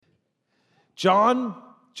John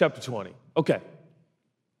chapter 20. Okay,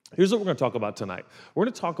 here's what we're going to talk about tonight. We're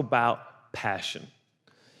going to talk about passion.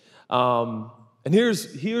 And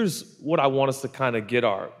here's what I want us to kind of get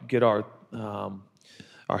our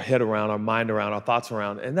head around, our mind around, our thoughts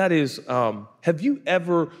around, and that is, have you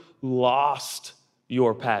ever lost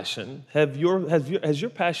your passion? Has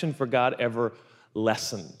your passion for God ever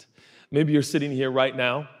lessened? Maybe you're sitting here right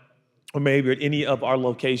now, or maybe you're at any of our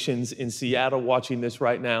locations in Seattle watching this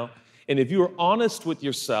right now, and if you are honest with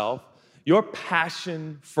yourself, your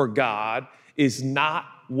passion for God is not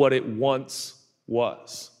what it once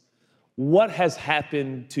was. What has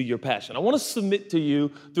happened to your passion? I want to submit to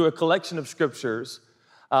you through a collection of scriptures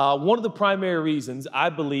one of the primary reasons I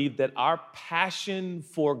believe that our passion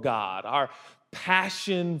for God, our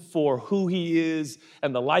passion for who He is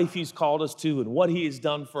and the life He's called us to and what He has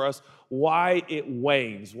done for us, why it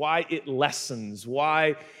wanes, why it lessens,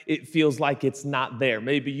 why it feels like it's not there.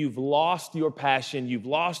 Maybe you've lost your passion, you've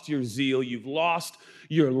lost your zeal, you've lost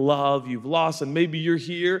your love, and maybe you're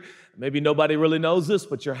here, maybe nobody really knows this,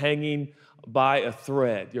 but you're hanging by a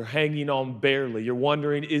thread. You're hanging on barely. You're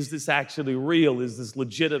wondering, is this actually real? Is this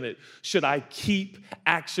legitimate? Should I keep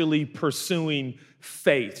actually pursuing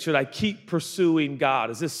faith? Should I keep pursuing God?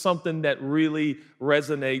 Is this something that really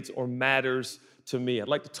resonates or matters to me? I'd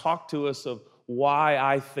like to talk to us of why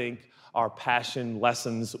I think our passion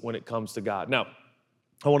lessens when it comes to God. Now,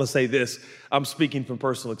 I want to say this. I'm speaking from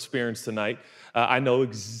personal experience tonight. I know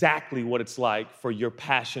exactly what it's like for your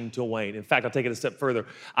passion to wane. In fact, I'll take it a step further.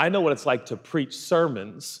 I know what it's like to preach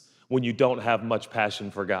sermons when you don't have much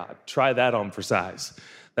passion for God. Try that on for size.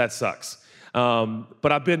 That sucks.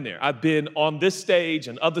 But I've been there. I've been on this stage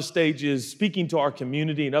and other stages speaking to our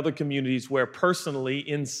community and other communities where personally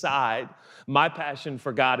inside my passion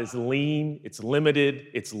for God is lean, it's limited,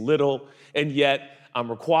 it's little, and yet I'm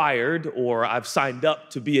required or I've signed up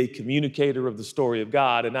to be a communicator of the story of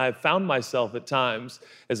God. And I've found myself at times,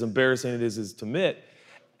 as embarrassing it is to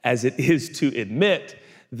admit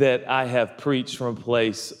that I have preached from a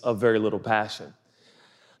place of very little passion.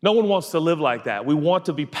 No one wants to live like that. We want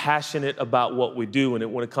to be passionate about what we do.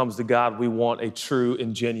 And when it comes to God, we want a true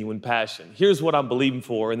and genuine passion. Here's what I'm believing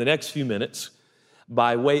for in the next few minutes.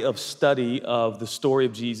 By way of study of the story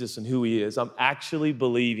of Jesus and who He is, I'm actually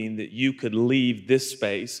believing that you could leave this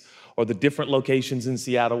space or the different locations in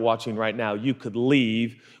Seattle watching right now, you could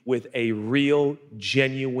leave with a real,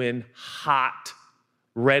 genuine, hot,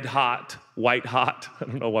 red hot, white hot, I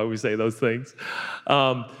don't know why we say those things,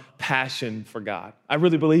 passion for God. I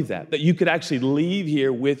really believe that you could actually leave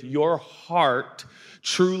here with your heart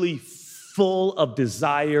truly full of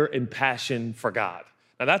desire and passion for God.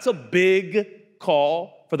 Now that's a big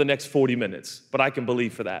call for the next 40 minutes, but I can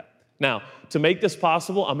believe for that. Now, to make this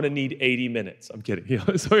possible, I'm going to need 80 minutes. I'm kidding.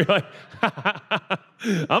 So you're like,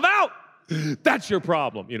 I'm out. That's your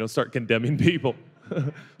problem. Start condemning people.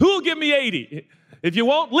 Who will give me 80? If you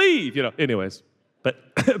won't, leave. Anyways,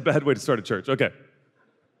 but bad way to start a church. Okay.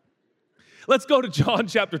 Let's go to John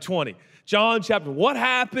chapter 20. What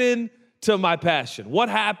happened to my passion? What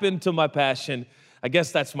happened to my passion? I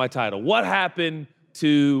guess that's my title. What happened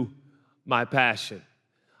to my passion?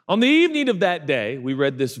 On the evening of that day, we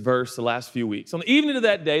read this verse the last few weeks. On the evening of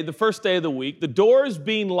that day, the first day of the week, the doors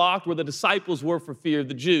being locked where the disciples were for fear of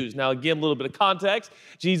the Jews. Now, again, a little bit of context.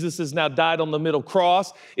 Jesus has now died on the middle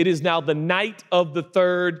cross. It is now the night of the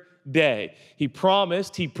third day. He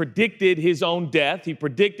promised, He predicted His own death. He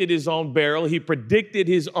predicted His own burial. He predicted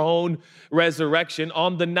His own resurrection.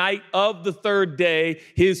 On the night of the third day,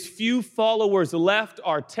 His few followers left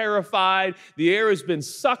are terrified. The air has been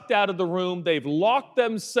sucked out of the room. They've locked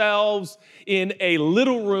themselves in a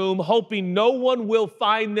little room, hoping no one will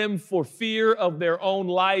find them for fear of their own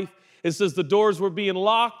life. It says the doors were being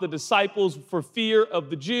locked, the disciples for fear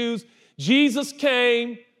of the Jews. Jesus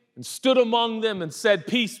came and stood among them and said,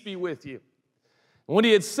 "Peace be with you." And when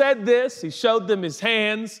He had said this, He showed them His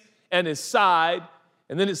hands and His side.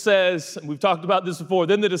 And then it says, and we've talked about this before,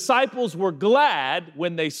 then the disciples were glad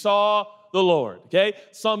when they saw the Lord, okay?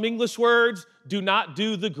 Some English words do not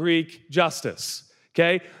do the Greek justice,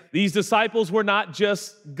 okay? These disciples were not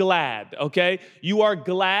just glad, okay? You are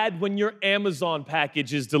glad when your Amazon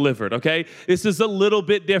package is delivered, okay? This is a little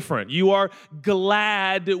bit different. You are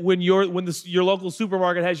glad when your local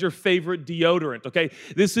supermarket has your favorite deodorant, okay?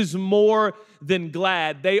 This is more than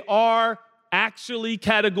glad. They are actually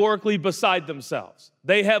categorically beside themselves.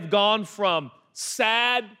 They have gone from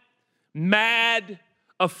sad, mad,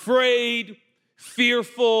 afraid,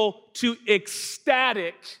 fearful to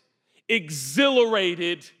ecstatic,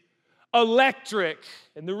 exhilarated, electric.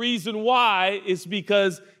 And the reason why is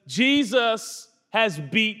because Jesus has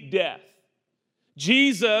beat death.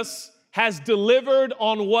 Jesus has delivered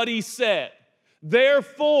on what he said.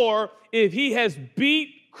 Therefore, if he has beat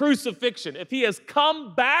crucifixion, if he has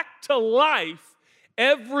come back to life,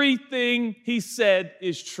 everything he said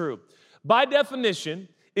is true. By definition,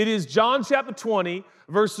 it is John chapter 20,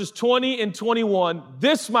 verses 20 and 21.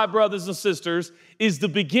 This, my brothers and sisters, is the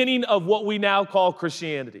beginning of what we now call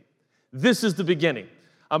Christianity. This is the beginning.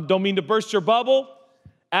 I don't mean to burst your bubble.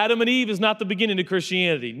 Adam and Eve is not the beginning of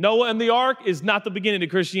Christianity. Noah and the ark is not the beginning of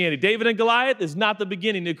Christianity. David and Goliath is not the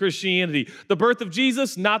beginning of Christianity. The birth of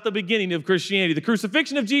Jesus, not the beginning of Christianity. The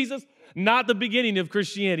crucifixion of Jesus, not the beginning of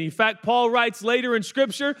Christianity. In fact, Paul writes later in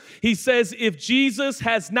Scripture, he says, if Jesus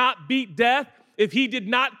has not beat death, if he did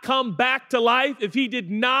not come back to life, if he did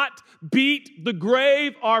not beat the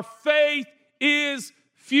grave, our faith is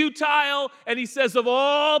futile. And he says, of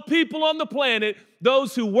all people on the planet,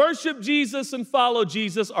 those who worship Jesus and follow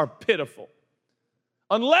Jesus are pitiful,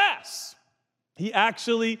 unless he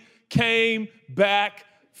actually came back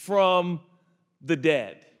from the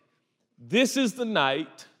dead. This is the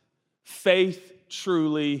night faith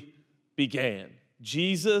truly began.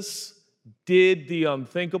 Jesus did the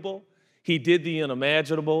unthinkable. He did the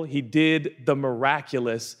unimaginable. He did the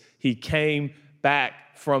miraculous. He came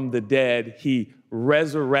back from the dead. He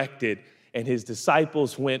resurrected, and his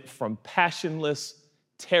disciples went from passionless,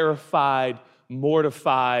 terrified,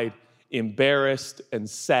 mortified, embarrassed, and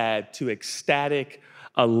sad to ecstatic,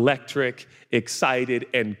 electric, excited,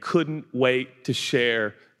 and couldn't wait to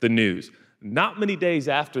share the news. Not many days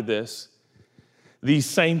after this, these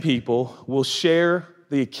same people will share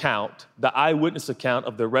the account, the eyewitness account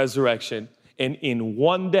of the resurrection, and in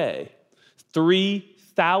one day,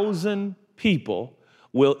 3,000 people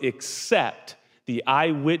will accept the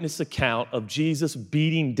eyewitness account of Jesus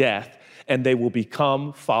beating death, and they will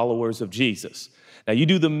become followers of Jesus. Now, you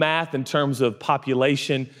do the math in terms of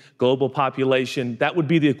population, global population, that would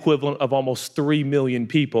be the equivalent of almost 3 million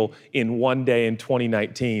people in one day in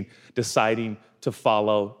 2019 deciding to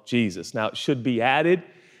follow Jesus. Now, it should be added,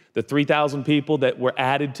 the 3,000 people that were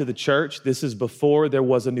added to the church, this is before there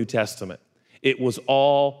was a New Testament. It was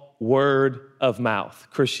all word of mouth.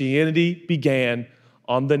 Christianity began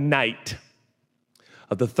on the night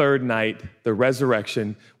of the third night, the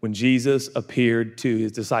resurrection, when Jesus appeared to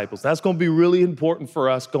his disciples. That's going to be really important for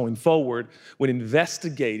us going forward when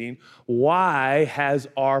investigating why has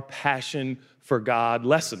our passion for God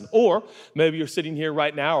lessened. Or maybe you're sitting here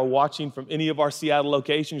right now or watching from any of our Seattle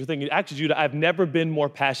locations, you're thinking, actually, Judah, I've never been more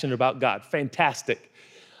passionate about God. Fantastic.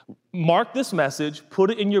 Mark this message,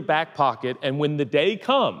 put it in your back pocket, and when the day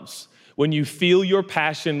comes, when you feel your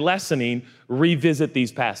passion lessening, revisit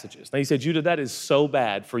these passages. Now you say, Judah, that is so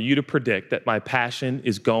bad for you to predict that my passion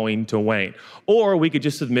is going to wane. Or we could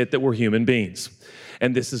just admit that we're human beings.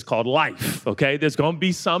 And this is called life, okay? There's going to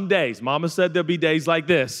be some days. Mama said there'll be days like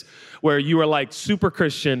this where you are like super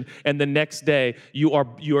Christian and the next day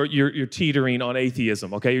you're teetering on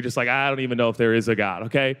atheism, okay? You're just like, I don't even know if there is a God,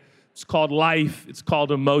 okay? It's called life. It's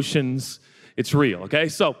called emotions. It's real, okay?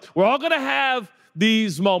 So we're all going to have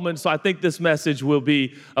these moments, so I think this message will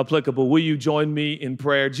be applicable. Will you join me in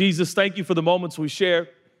prayer? Jesus, thank you for the moments we share.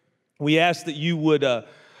 We ask that you would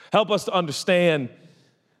help us to understand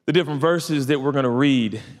the different verses that we're going to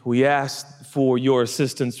read. We ask for your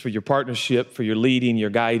assistance, for your partnership, for your leading, your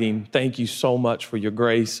guiding. Thank you so much for your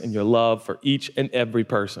grace and your love for each and every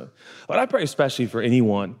person. But I pray especially for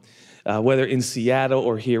anyone, whether in Seattle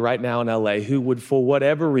or here right now in LA, who would, for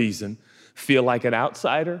whatever reason, feel like an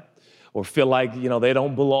outsider, or feel like, they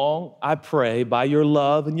don't belong. I pray by your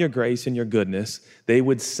love and your grace and your goodness, they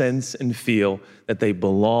would sense and feel that they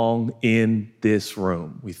belong in this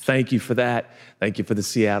room. We thank you for that. Thank you for the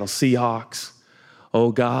Seattle Seahawks.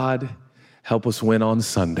 Oh God, help us win on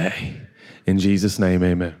Sunday. In Jesus' name,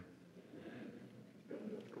 amen.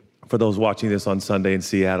 For those watching this on Sunday in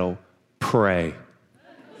Seattle, pray.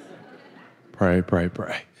 Pray, pray,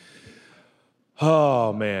 pray.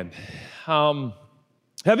 Oh, man.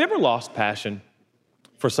 Have you ever lost passion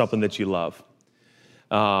for something that you love?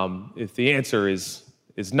 If the answer is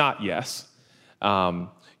not yes,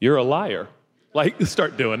 you're a liar. Like,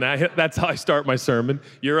 start doing that. That's how I start my sermon.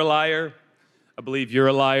 You're a liar. I believe you're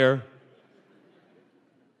a liar.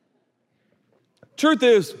 Truth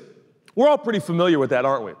is, we're all pretty familiar with that,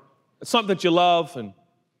 aren't we? It's something that you love, and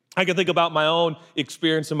I can think about my own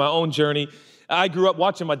experience and my own journey. I grew up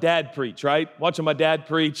watching my dad preach, right? Watching my dad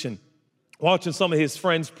preach and watching some of his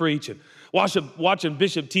friends preach and watching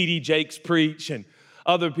Bishop T.D. Jakes preach and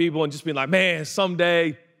other people and just being like, man,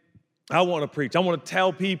 someday I want to preach. I want to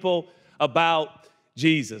tell people about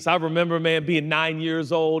Jesus. I remember, man, being 9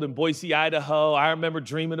 years old in Boise, Idaho. I remember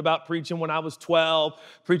dreaming about preaching when I was 12,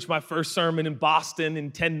 preached my first sermon in Boston in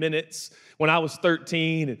 10 minutes when I was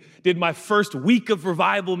 13, and did my first week of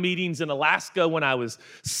revival meetings in Alaska when I was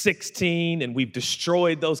 16, and we've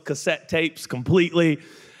destroyed those cassette tapes completely.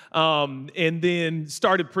 And then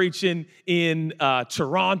started preaching in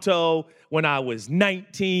Toronto when I was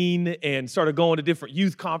 19 and started going to different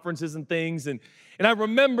youth conferences and things. And I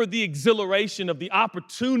remember the exhilaration of the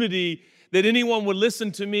opportunity that anyone would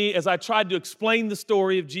listen to me as I tried to explain the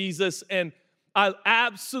story of Jesus. And I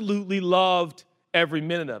absolutely loved every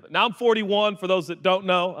minute of it. Now I'm 41. For those that don't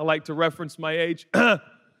know, I like to reference my age.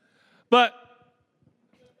 But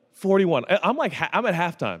 41, I'm at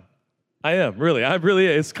halftime. I am, really.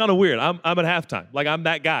 It's kind of weird. I'm at halftime. Like, I'm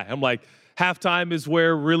that guy. I'm like, halftime is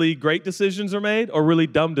where really great decisions are made or really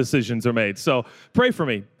dumb decisions are made. So pray for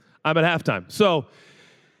me. I'm at halftime. So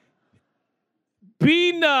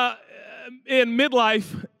being in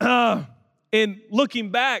midlife and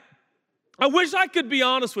looking back, I wish I could be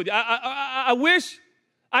honest with you. I wish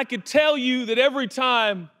I could tell you that every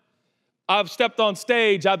time I've stepped on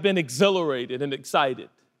stage, I've been exhilarated and excited.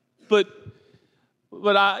 But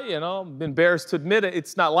I'm embarrassed to admit it,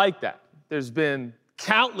 it's not like that. There's been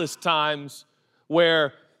countless times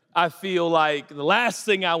where I feel like the last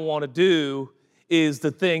thing I want to do is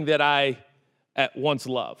the thing that I at once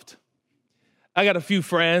loved. I got a few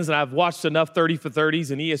friends, and I've watched enough 30 for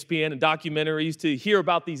 30s and ESPN and documentaries to hear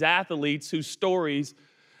about these athletes whose stories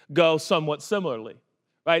go somewhat similarly,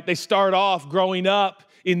 right? They start off growing up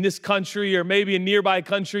in this country or maybe a nearby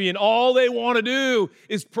country, and all they want to do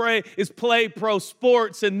is play pro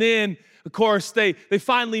sports. And then, of course, they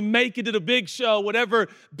finally make it to the big show, whatever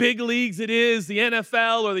big leagues it is, the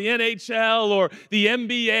NFL or the NHL or the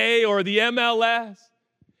NBA or the MLS.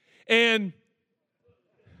 And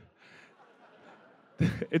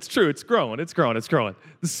it's true, it's growing. The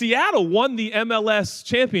Seattle won the MLS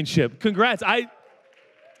championship. Congrats.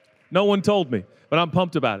 No one told me, but I'm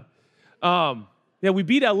pumped about it. Yeah, we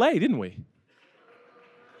beat LA, didn't we?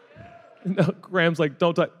 No, Graham's like,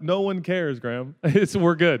 don't talk. No one cares, Graham.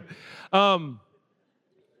 We're good. But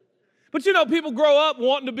people grow up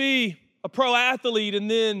wanting to be a pro athlete,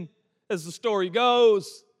 and then as the story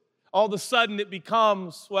goes, all of a sudden it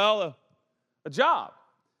becomes, a job.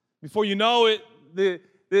 Before you know it,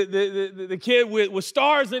 the kid with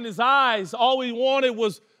stars in his eyes, all he wanted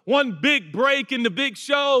was one big break in the big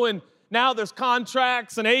show, and now there's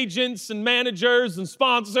contracts and agents and managers and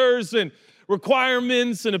sponsors and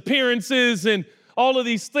requirements and appearances and all of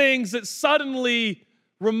these things that suddenly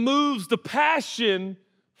removes the passion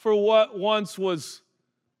for what once was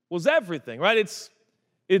everything, right?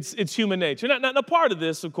 It's human nature. Now, part of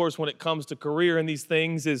this, of course, when it comes to career and these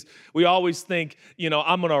things is we always think,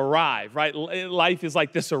 I'm going to arrive, right? Life is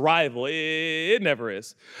like this arrival. It never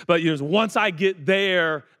is. But once I get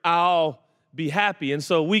there, I'll be happy. And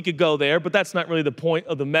so we could go there, but that's not really the point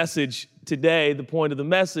of the message today. The point of the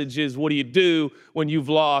message is, what do you do when you've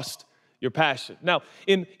lost your passion? Now,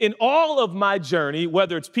 in all of my journey,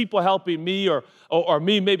 whether it's people helping me or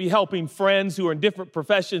me maybe helping friends who are in different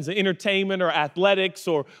professions, entertainment or athletics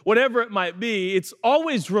or whatever it might be, it's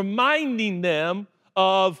always reminding them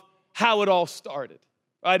of how it all started,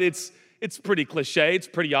 right? It's pretty cliche. It's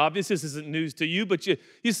pretty obvious. This isn't news to you, but you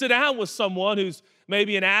sit down with someone who's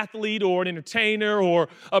maybe an athlete or an entertainer or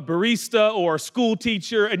a barista or a school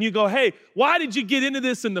teacher, and you go, hey, why did you get into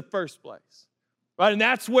this in the first place? Right? And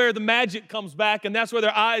that's where the magic comes back, and that's where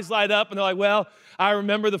their eyes light up, and they're like, well, I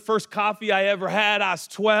remember the first coffee I ever had. I was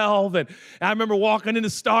 12, and I remember walking into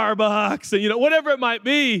Starbucks, and whatever it might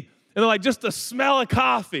be. And they're like, just the smell of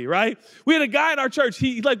coffee, right? We had a guy in our church,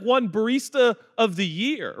 he won Barista of the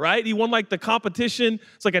Year, right? He won the competition.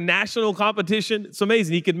 It's like a national competition. It's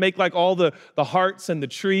amazing. He could make all the hearts and the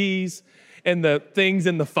trees and the things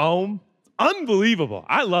in the foam. Unbelievable.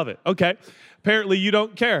 I love it. Okay. Apparently you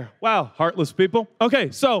don't care. Wow, heartless people. Okay,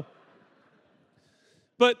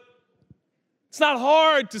 but it's not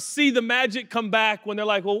hard to see the magic come back when they're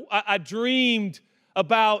like, well, I dreamed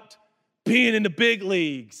about being in the big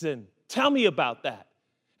leagues, and tell me about that.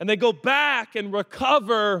 And they go back and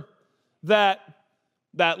recover that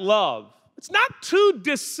love. It's not too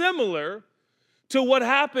dissimilar to what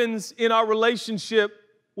happens in our relationship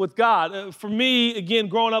with God. For me, again,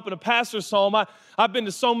 growing up in a pastor's home, I've been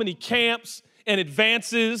to so many camps and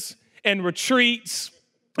advances and retreats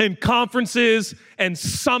and conferences and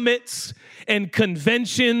summits and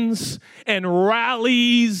conventions and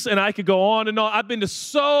rallies, and I could go on and on. I've been to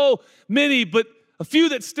so many, but a few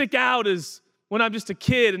that stick out is when I'm just a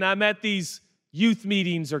kid and I'm at these youth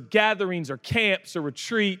meetings or gatherings or camps or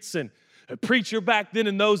retreats, and A preacher back then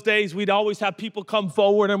in those days, we'd always have people come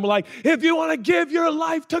forward and we're like, if you want to give your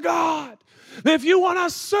life to God, if you want to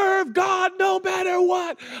serve God no matter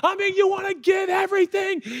what, you want to give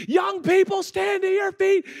everything, young people, stand to your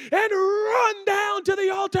feet and run down to the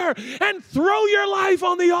altar and throw your life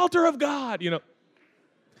on the altar of God,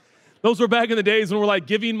 Those were back in the days when we're like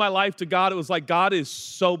giving my life to God. It was like, God is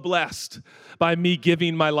so blessed by me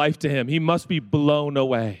giving my life to him. He must be blown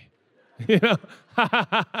away,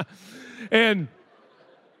 And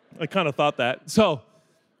I kind of thought that. So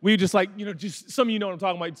we just like, just some of you know what I'm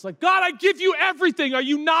talking about. It's like, God, I give you everything. Are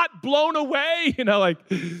you not blown away? But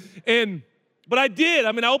I did.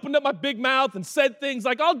 I opened up my big mouth and said things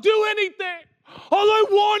like, I'll do anything. All I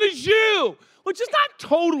want is you. Which is not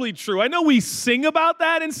totally true. I know we sing about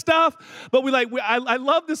that and stuff, but I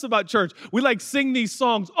love this about church. We sing these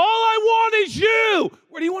songs. All I want is you.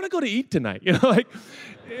 Where do you want to go to eat tonight?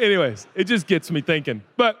 Anyways, it just gets me thinking.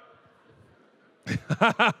 But all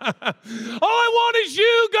I want is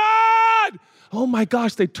you, God. Oh my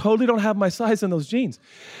gosh, they totally don't have my size in those jeans.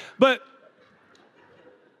 But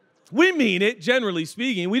we mean it, generally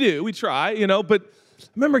speaking. We do. We try, but I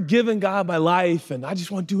remember giving God my life, and I just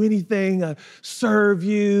want to do anything, serve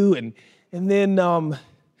you, and then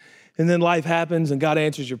life happens, and God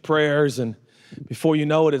answers your prayers, and before you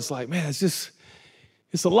know it, it's like, man, it's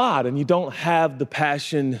a lot, and you don't have the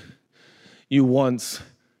passion you once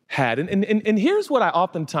had. And here's what I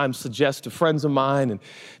oftentimes suggest to friends of mine and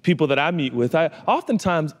people that I meet with. I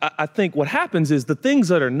think what happens is the things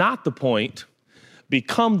that are not the point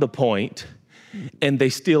become the point, and they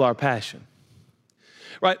steal our passion.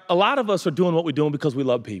 Right? A lot of us are doing what we're doing because we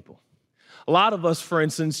love people. A lot of us, for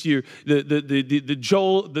instance, the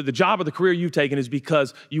job or the career you've taken is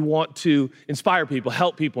because you want to inspire people,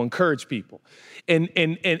 help people, encourage people. And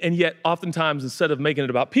yet, oftentimes, instead of making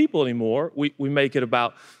it about people anymore, we make it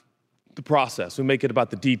about the process. We make it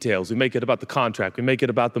about the details. We make it about the contract. We make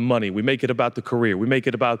it about the money. We make it about the career. We make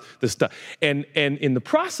it about the stuff. And in the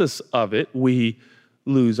process of it, we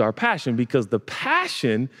lose our passion because the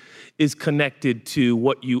passion is connected to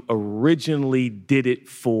what you originally did it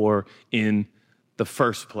for in the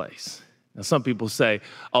first place. Now, some people say,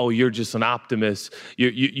 oh, you're just an optimist.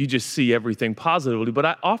 You just see everything positively. But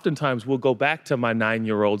I oftentimes will go back to my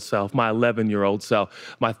 9-year-old self, my 11-year-old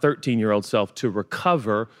self, my 13-year-old self to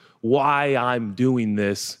recover why I'm doing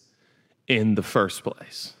this in the first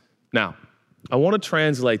place. Now, I want to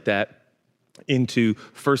translate that into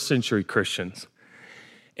first century Christians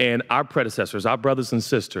and our predecessors, our brothers and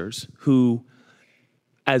sisters, who,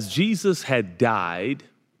 as Jesus had died,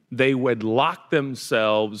 they would lock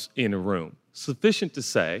themselves in a room. Sufficient to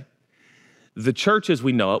say, the church as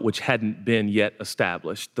we know it, which hadn't been yet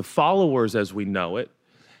established, the followers as we know it,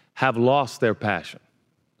 have lost their passion.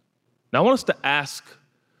 Now, I want us to ask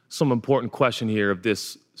some important question here of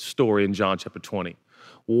this story in John chapter 20.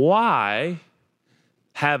 Why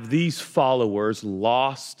have these followers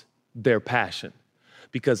lost their passion?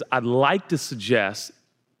 Because I'd like to suggest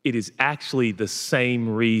it is actually the same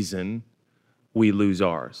reason we lose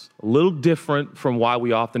ours. A little different from why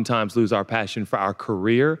we oftentimes lose our passion for our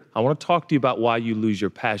career. I want to talk to you about why you lose your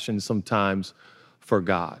passion sometimes for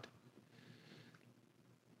God.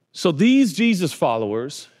 So these Jesus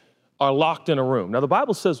followers are locked in a room. Now, the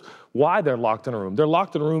Bible says why they're locked in a room. They're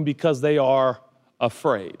locked in a room because they are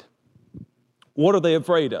afraid. What are they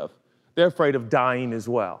afraid of? They're afraid of dying as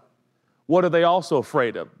well. What are they also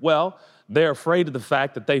afraid of? Well, they're afraid of the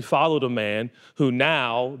fact that they followed a man who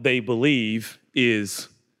now they believe is,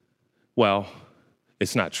 well,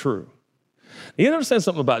 it's not true. You understand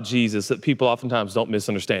something about Jesus that people oftentimes don't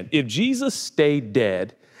misunderstand. If Jesus stayed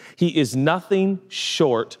dead, he is nothing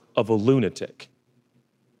short of a lunatic.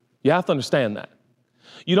 You have to understand that.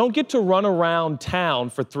 You don't get to run around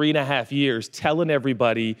town for 3.5 years telling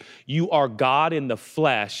everybody you are God in the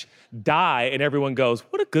flesh, die, and everyone goes,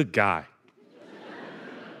 what a good guy.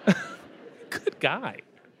 Good guy.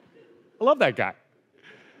 I love that guy.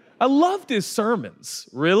 I loved his sermons.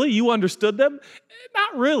 Really? You understood them?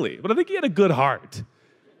 Not really, but I think he had a good heart.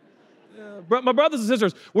 My brothers and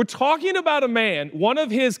sisters, we're talking about a man, one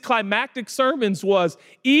of his climactic sermons was,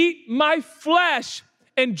 eat my flesh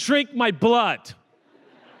and drink my blood.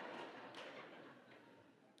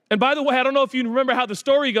 And by the way, I don't know if you remember how the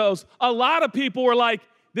story goes. A lot of people were like,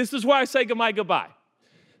 this is where I say goodbye.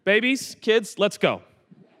 Babies, kids, let's go.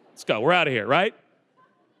 Let's go. We're out of here, right?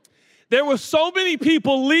 There were so many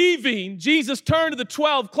people leaving, Jesus turned to the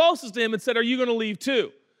 12 closest to him and said, are you going to leave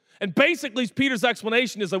too? And basically, Peter's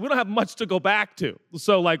explanation is like, we don't have much to go back to.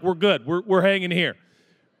 So we're good. We're hanging here,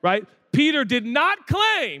 right? Peter did not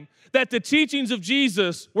claim that the teachings of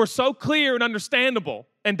Jesus were so clear and understandable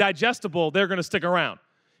and digestible, they're going to stick around.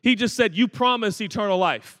 He just said, you promise eternal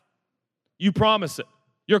life. You promise it.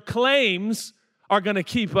 Your claims are going to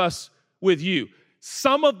keep us with you.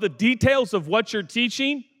 Some of the details of what you're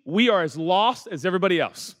teaching, we are as lost as everybody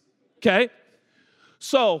else, okay?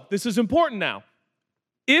 So this is important now.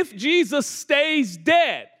 If Jesus stays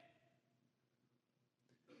dead,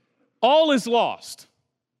 all is lost.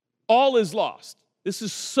 All is lost. This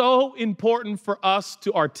is so important for us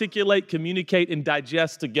to articulate, communicate, and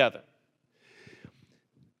digest together.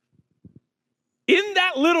 In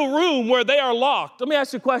that little room where they are locked, let me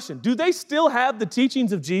ask you a question. Do they still have the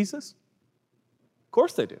teachings of Jesus? Of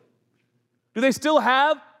course they do. Do they still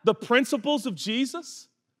have the principles of Jesus?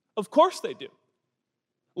 Of course they do.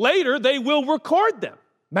 Later, they will record them.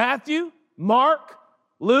 Matthew, Mark,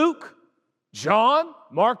 Luke, John.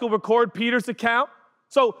 Mark will record Peter's account.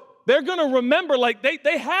 So they're going to remember, like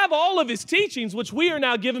they have all of his teachings, which we are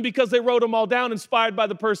now given because they wrote them all down, inspired by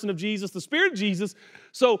the person of Jesus, the Spirit of Jesus.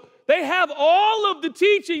 So they have all of the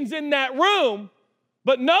teachings in that room,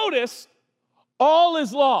 but notice, all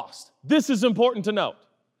is lost. This is important to note.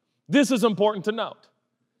 This is important to note.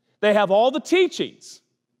 They have all the teachings,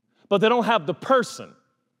 but they don't have the person,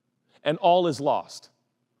 and all is lost.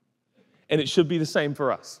 And it should be the same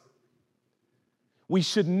for us. We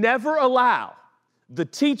should never allow the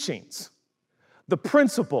teachings, the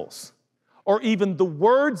principles, or even the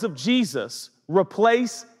words of Jesus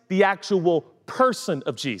replace the actual person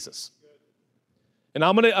of Jesus. And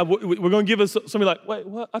we're going to give us somebody like, wait,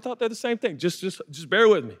 what? I thought they're the same thing. Just bear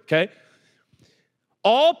with me, okay?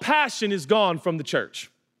 All passion is gone from the church.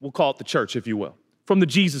 We'll call it the church, if you will, from the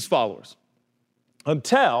Jesus followers,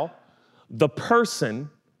 until the person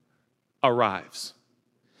arrives.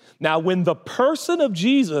 Now, when the person of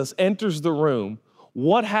Jesus enters the room,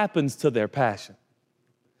 what happens to their passion?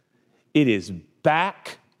 It is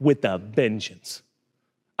back with a vengeance.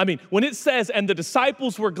 I mean, when it says, and the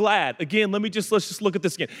disciples were glad, again, let's just look at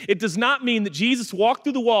this again. It does not mean that Jesus walked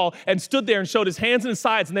through the wall and stood there and showed his hands and his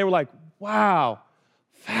sides, and they were like, wow,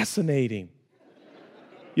 fascinating.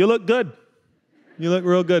 You look good. You look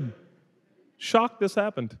real good. Shocked this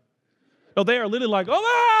happened. No, they are literally like, oh,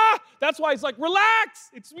 ah! That's why he's like, relax,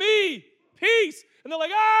 it's me, peace. And they're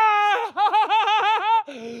like, ah,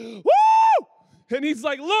 woo! And he's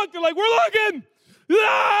like, look, they're like, we're looking,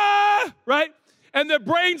 ah, right? And their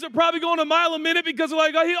brains are probably going a mile a minute because they're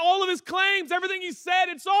like, all of his claims, everything he said,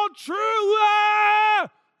 it's all true, ah,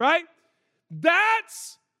 right?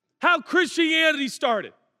 That's how Christianity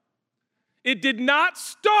started. It did not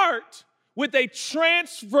start with a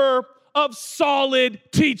transfer of solid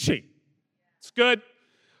teaching. It's good.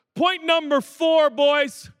 Point number 4,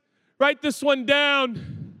 boys. Write this one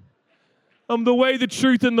down. I'm the way, the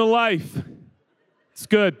truth, and the life. It's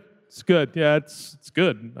good. It's good. Yeah, it's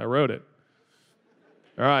good. I wrote it.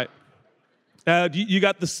 All right. You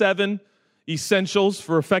got the 7 essentials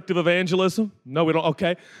for effective evangelism? No, we don't.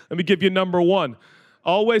 Okay. Let me give you number 1.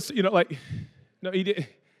 Always, no,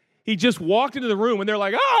 he just walked into the room and they're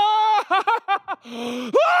like, ah!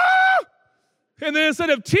 Ah! And then instead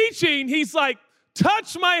of teaching, he's like,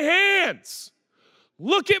 touch my hands.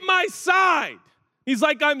 Look at my side. He's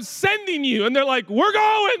like, I'm sending you. And they're like, we're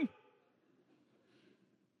going.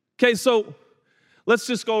 Okay, so let's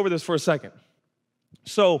just go over this for a second.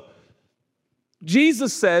 So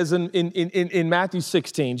Jesus says in Matthew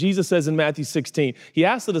 16, he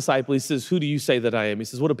asked the disciple, he says, who do you say that I am? He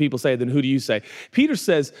says, what do people say? Then who do you say? Peter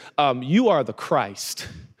says, you are the Christ.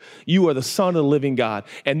 You are the Son of the living God.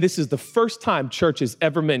 And this is the first time church is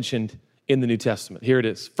ever mentioned in the New Testament. Here it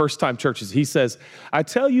is. First time churches. He says, I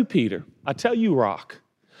tell you, Peter, I tell you, rock,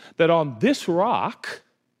 that on this rock,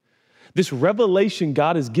 this revelation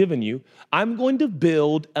God has given you, I'm going to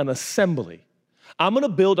build an assembly. I'm going to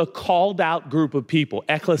build a called out group of people,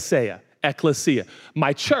 ecclesia,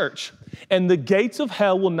 my church, and the gates of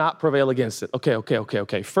hell will not prevail against it.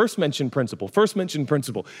 Okay. First mention principle.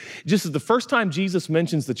 This is the first time Jesus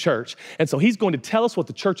mentions the church, and so he's going to tell us what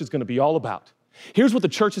the church is going to be all about. Here's what the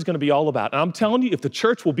church is going to be all about. And I'm telling you, if the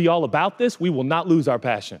church will be all about this, we will not lose our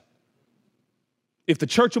passion. If the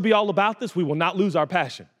church will be all about this, we will not lose our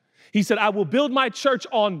passion. He said, I will build my church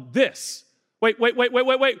on this. Wait.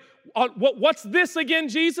 What's this again,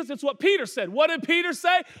 Jesus? It's what Peter said. What did Peter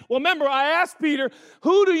say? Well, remember, I asked Peter,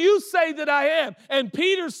 who do you say that I am? And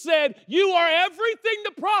Peter said, you are everything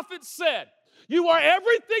the prophet said. You are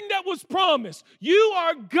everything that was promised. You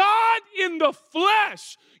are God in the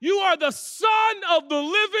flesh. You are the Son of the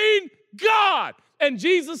living God. And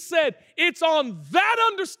Jesus said, it's on that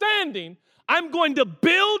understanding I'm going to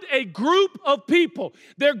build a group of people.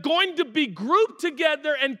 They're going to be grouped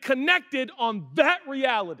together and connected on that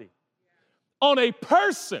reality. on a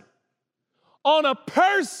person, on a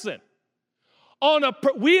person,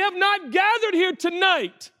 we have not gathered here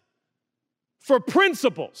tonight for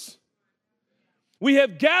principles. We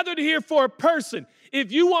have gathered here for a person.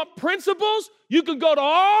 If you want principles, you can go to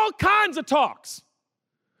all kinds of talks.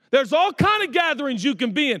 There's all kinds of gatherings you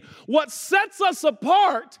can be in. What sets us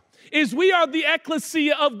apart is we are the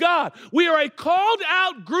ecclesia of God. We are a called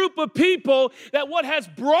out group of people that what has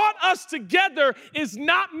brought us together is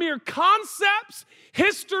not mere concepts,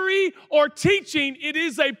 history, or teaching. It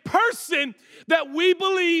is a person that we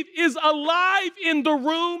believe is alive in the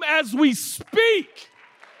room as we speak.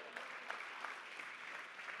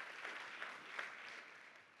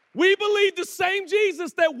 We believe the same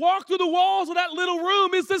Jesus that walked through the walls of that little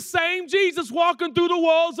room is the same Jesus walking through the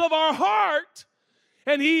walls of our heart.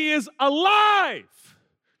 And he is alive.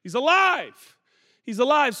 He's alive. He's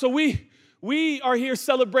alive. So we are here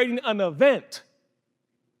celebrating an event.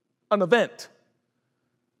 An event.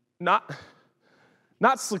 Not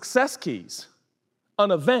success keys.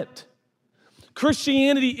 An event.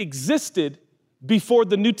 Christianity existed before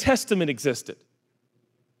the New Testament existed.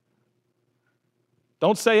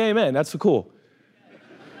 Don't say amen. That's cool.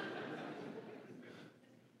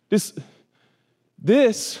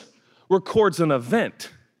 This records an event.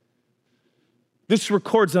 This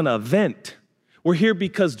records an event. We're here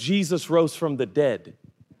because Jesus rose from the dead.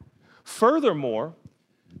 Furthermore,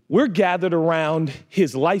 we're gathered around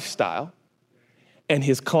his lifestyle and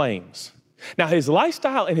his claims. Now, his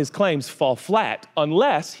lifestyle and his claims fall flat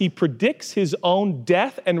unless he predicts his own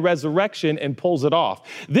death and resurrection and pulls it off.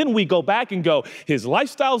 Then we go back and go, his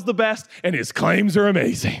lifestyle's the best and his claims are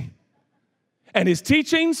amazing. And his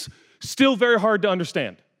teachings, still very hard to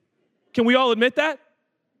understand. Can we all admit that?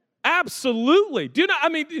 Absolutely. Do you know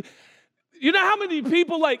how many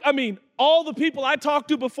people, all the people I talk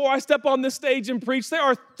to before I step on this stage and preach, there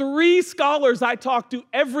are 3 scholars I talk to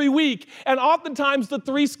every week, and oftentimes the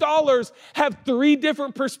 3 scholars have 3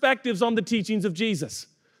 different perspectives on the teachings of Jesus.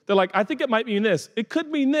 They're like, I think it might mean this. It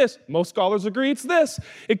could mean this. Most scholars agree it's this.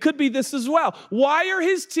 It could be this as well. Why are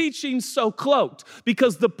his teachings so cloaked?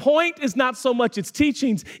 Because the point is not so much its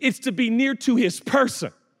teachings, it's to be near to his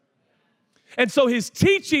person. And so his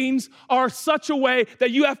teachings are such a way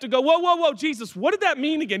that you have to go, whoa, Jesus, what did that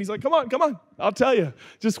mean again? He's like, come on, I'll tell you.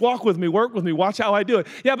 Just walk with me, work with me, watch how I do it.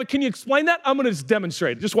 Yeah, but can you explain that? I'm going to just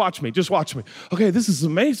demonstrate it. Just watch me. Okay, this is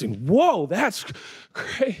amazing. Whoa, that's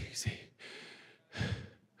crazy.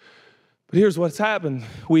 But here's what's happened.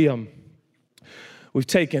 We've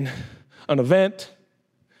taken an event,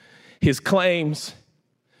 his claims,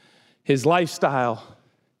 his lifestyle,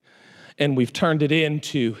 and we've turned it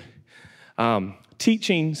into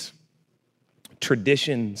teachings,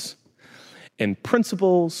 traditions, and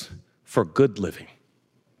principles for good living.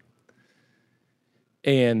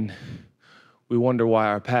 And we wonder why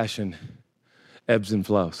our passion ebbs and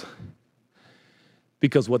flows.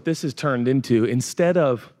 Because what this has turned into, instead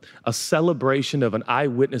of a celebration of an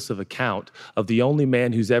eyewitness of account of the only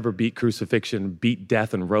man who's ever beat crucifixion, beat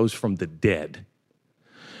death, and rose from the dead,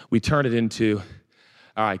 we turn it into,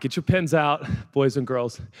 all right, get your pens out, boys and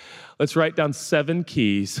girls. Let's write down 7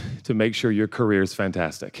 keys to make sure your career is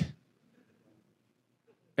fantastic.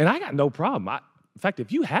 And I got no problem. In fact,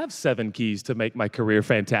 if you have 7 keys to make my career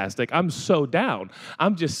fantastic, I'm so down.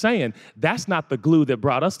 I'm just saying that's not the glue that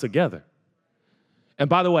brought us together. And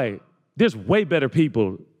by the way, there's way better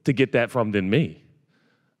people to get that from than me.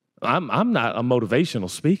 I'm not a motivational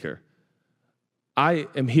speaker. I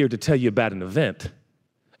am here to tell you about an event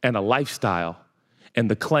and a lifestyle and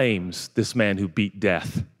the claims this man who beat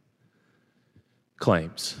death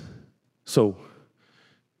claims. So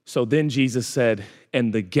then Jesus said,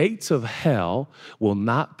 and the gates of hell will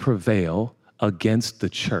not prevail against the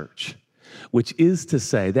church. Which is to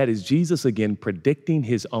say, that is Jesus again predicting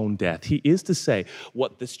his own death. He is to say,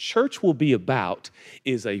 what this church will be about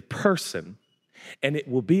is a person, and it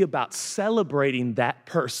will be about celebrating that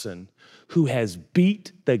person who has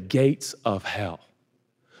beat the gates of hell,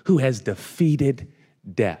 who has defeated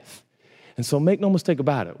death. And so make no mistake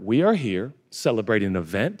about it, we are here celebrating an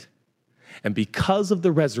event, and because of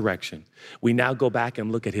the resurrection, we now go back and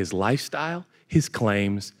look at his lifestyle, his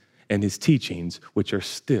claims, and his teachings, which are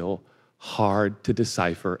still hard to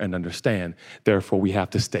decipher and understand. Therefore, we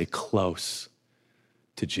have to stay close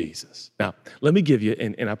to Jesus. Now, let me give you,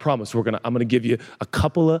 and I promise I'm gonna give you a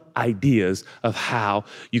couple of ideas of how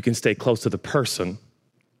you can stay close to the person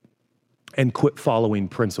and quit following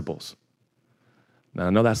principles. Now, I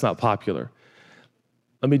know that's not popular.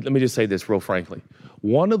 Let me just say this real frankly.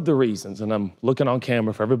 One of the reasons, and I'm looking on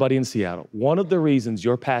camera for everybody in Seattle, one of the reasons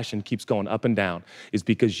your passion keeps going up and down is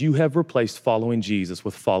because you have replaced following Jesus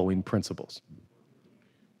with following principles.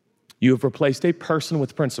 You have replaced a person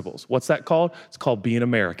with principles. What's that called? It's called being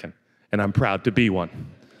American, and I'm proud to be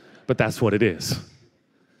one. But that's what it is,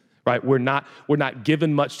 right? We're not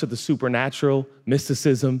given much to the supernatural,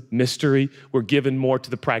 mysticism, mystery. We're given more to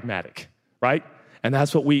the pragmatic, right? And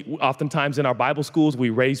that's what we oftentimes in our Bible schools,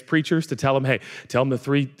 we raise preachers to tell them, hey, tell them the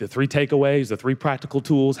three takeaways, the three practical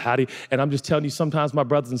tools. And I'm just telling you, sometimes my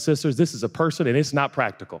brothers and sisters, this is a person and it's not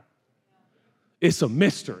practical. It's a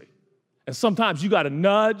mystery. And sometimes you got a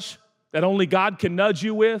nudge that only God can nudge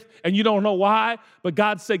you with, and you don't know why, but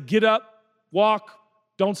God said, get up, walk,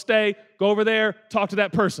 don't stay, go over there, talk to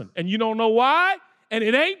that person. And you don't know why, and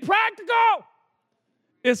it ain't practical.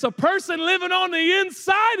 It's a person living on the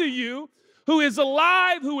inside of you who is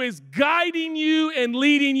alive, who is guiding you and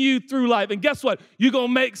leading you through life. And guess what? You're going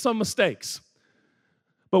to make some mistakes.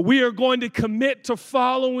 But we are going to commit to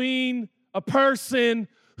following a person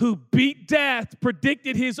who beat death,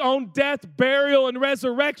 predicted his own death, burial, and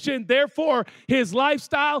resurrection. Therefore, his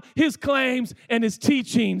lifestyle, his claims, and his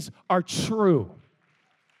teachings are true.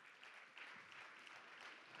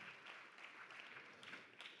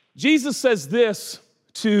 Jesus says this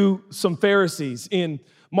to some Pharisees in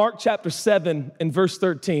Mark chapter 7 and verse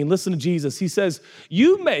 13. Listen to Jesus. He says,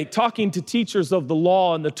 talking to teachers of the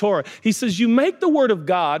law and the Torah, he says, you make the word of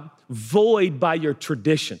God void by your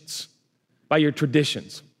traditions,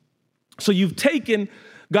 So you've taken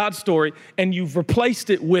God's story and you've replaced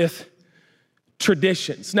it with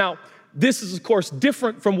traditions. Now, this is, of course,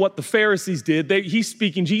 different from what the Pharisees did.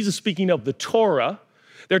 Jesus speaking of the Torah.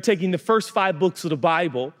 They're taking the first 5 books of the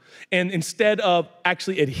Bible, and instead of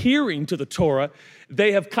actually adhering to the Torah,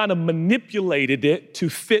 they have kind of manipulated it to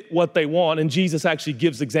fit what they want. And Jesus actually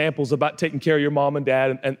gives examples about taking care of your mom and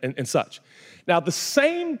dad and such. Now, the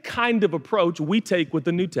same kind of approach we take with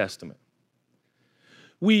the New Testament.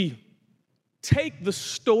 We take the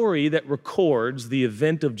story that records the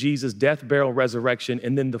event of Jesus' death, burial, resurrection,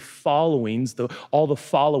 and then the followings, all the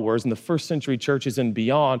followers in the first century churches and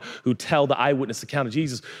beyond who tell the eyewitness account of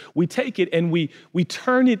Jesus. We take it and we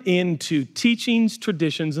turn it into teachings,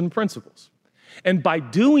 traditions, and principles. And by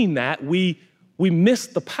doing that, we miss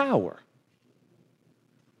the power.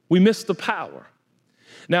 We miss the power.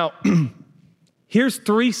 Now, here's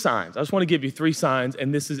 3 signs. I just want to give you 3 signs,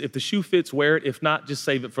 and this is, if the shoe fits, wear it. If not, just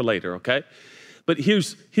save it for later, okay? But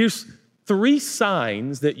here's 3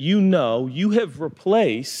 signs that you know you have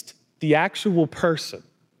replaced the actual person,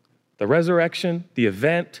 the resurrection, the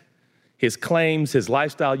event, his claims, his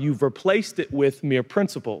lifestyle. You've replaced it with mere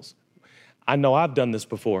principles. I know I've done this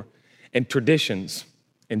before. And traditions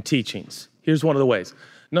and teachings. Here's one of the ways.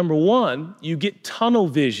 Number 1, you get tunnel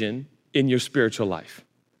vision in your spiritual life.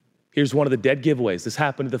 Here's one of the dead giveaways. This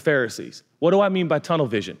happened to the Pharisees. What do I mean by tunnel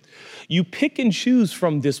vision? You pick and choose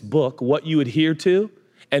from this book what you adhere to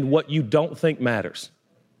and what you don't think matters.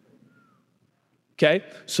 Okay?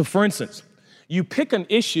 So for instance, you pick an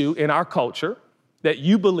issue in our culture that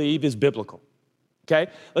you believe is biblical.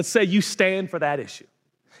 Okay? Let's say you stand for that issue.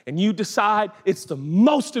 And you decide it's the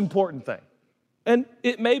most important thing. And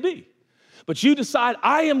it may be. But you decide,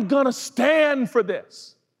 I am going to stand for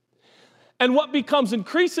this. And what becomes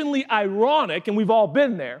increasingly ironic, and we've all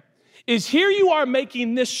been there, is here you are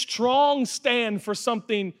making this strong stand for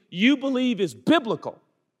something you believe is biblical.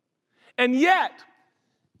 And yet,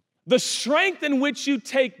 the strength in which you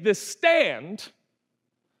take this stand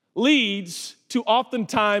leads to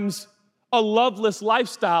oftentimes a loveless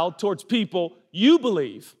lifestyle towards people you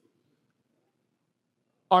believe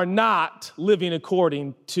are not living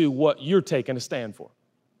according to what you're taking a stand for.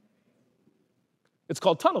 It's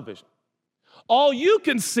called tunnel vision. All you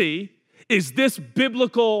can see is this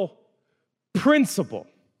biblical principle,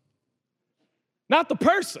 not the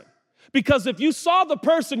person. Because if you saw the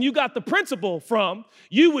person you got the principle from,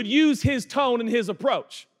 you would use his tone and his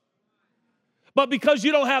approach. But because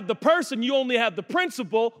you don't have the person, you only have the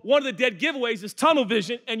principle. One of the dead giveaways is tunnel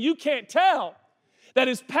vision, and you can't tell that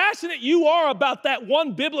as passionate you are about that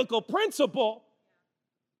one biblical principle,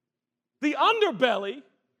 the underbelly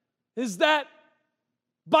is that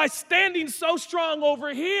by standing so strong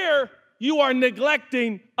over here, you are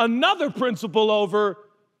neglecting another principle over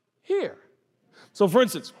here. So for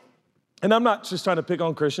instance, and I'm not just trying to pick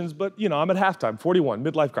on Christians, but I'm at halftime, 41,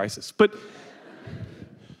 midlife crisis. But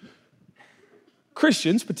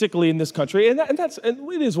Christians, particularly in this country, and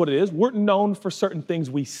it is what it is, we're known for certain things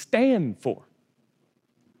we stand for.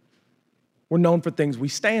 We're known for things we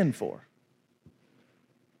stand for,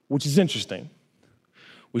 which is interesting.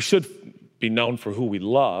 We should be known for who we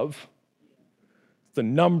love. It's the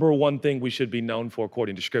number one thing we should be known for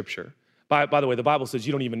according to Scripture. By the way, the Bible says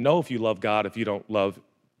you don't even know if you love God if you don't love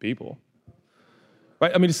people.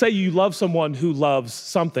 Right? I mean, to say you love someone who loves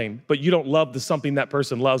something, but you don't love the something that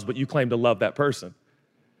person loves, but you claim to love that person.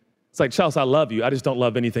 It's like, Chelsea, I love you. I just don't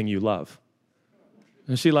love anything you love.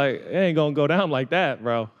 And she like, it ain't gonna go down like that,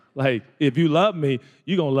 bro. Like, if you love me,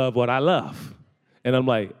 you gonna love what I love. And I'm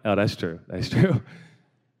like, oh, that's true. That's true.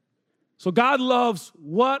 So God loves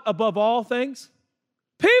what above all things?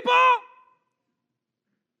 People,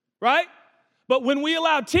 right? But when we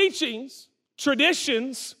allow teachings,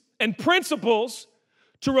 traditions, and principles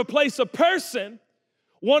to replace a person,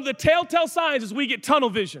 one of the telltale signs is we get tunnel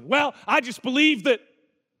vision. Well, I just believe that.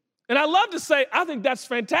 And I love to say, I think that's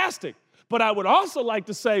fantastic. But I would also like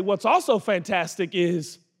to say what's also fantastic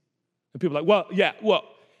is, and people are like, well, yeah, well,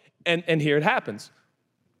 and here it happens.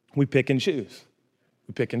 We pick and choose.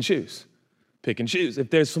 We pick and choose. Pick and choose.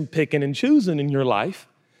 If there's some picking and choosing in your life,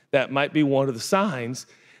 that might be one of the signs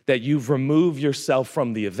that you've removed yourself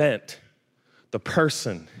from the event, the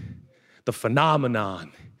person, the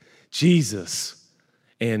phenomenon, Jesus,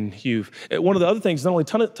 and one of the other things, not only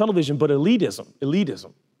tunnel vision, but elitism.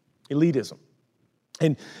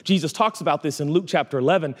 And Jesus talks about this in Luke chapter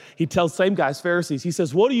 11. He tells same guys, Pharisees, he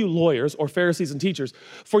says, what are you lawyers or Pharisees and teachers?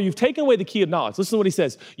 For you've taken away the key of knowledge. Listen to what he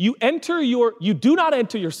says. You do not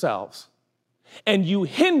enter yourselves, and you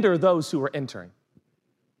hinder those who are entering.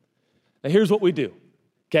 Now here's what we do.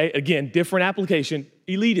 Okay, again, different application,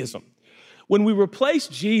 elitism. When we replace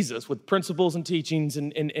Jesus with principles and teachings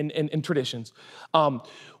and traditions,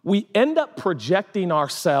 we end up projecting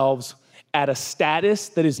ourselves at a status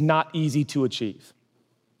that is not easy to achieve.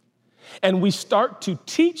 And we start to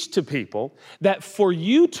teach to people that for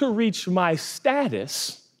you to reach my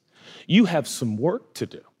status, you have some work to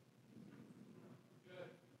do.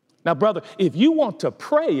 Now, brother, if you want to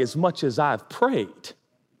pray as much as I've prayed,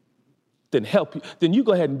 then you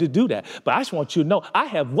go ahead and do that. But I just want you to know, I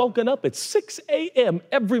have woken up at 6 a.m.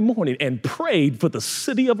 every morning and prayed for the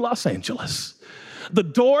city of Los Angeles. The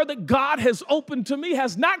door that God has opened to me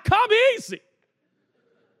has not come easy.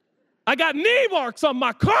 I got knee marks on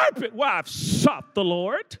my carpet where I've sought the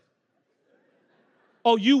Lord.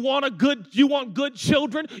 Oh, you want good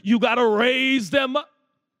children? You got to raise them up.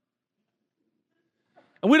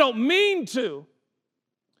 And we don't mean to.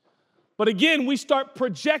 But again, we start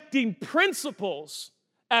projecting principles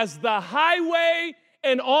as the highway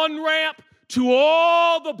and on-ramp to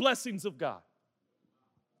all the blessings of God.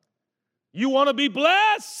 You want to be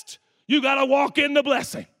blessed? You got to walk in the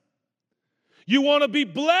blessing. You want to be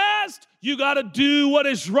blessed? You got to do what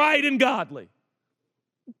is right and godly.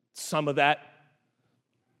 Some of that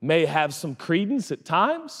may have some credence at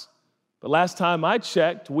times, but last time I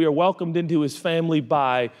checked, we are welcomed into his family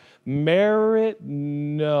by merit?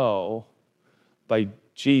 No, by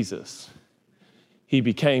Jesus. He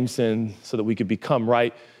became sin so that we could become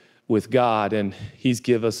right with God, and he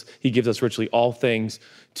gives us richly all things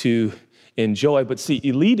to enjoy. But see,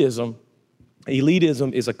 elitism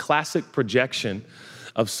is a classic projection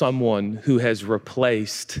of someone who has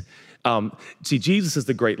replaced, Jesus is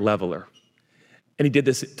the great leveler. And he did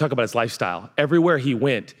this, talk about his lifestyle. Everywhere he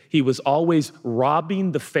went, he was always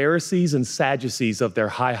robbing the Pharisees and Sadducees of their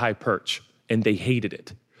high perch, and they hated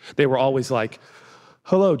it. They were always like,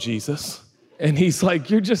 hello, Jesus. And he's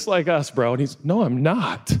like, you're just like us, bro. And he's, no, I'm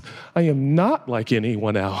not. I am not like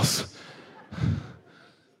anyone else.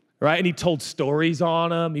 Right? And he told stories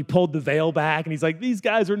on them. He pulled the veil back, and he's like, these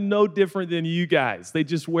guys are no different than you guys. They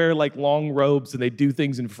just wear like long robes, and they do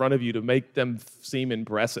things in front of you to make them seem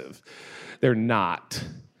impressive. They're not.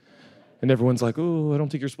 And everyone's like, oh, I don't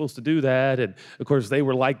think you're supposed to do that. And of course, they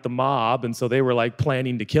were like the mob, and so they were like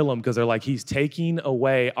planning to kill him because they're like, he's taking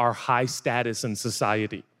away our high status in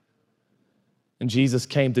society. And Jesus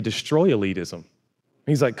came to destroy elitism.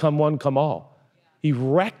 He's like, come one, come all. He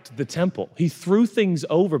wrecked the temple. He threw things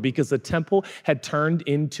over because the temple had turned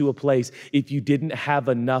into a place. If you didn't have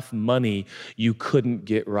enough money, you couldn't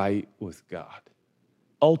get right with God.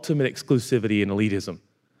 Ultimate exclusivity and elitism.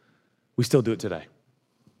 We still do it today.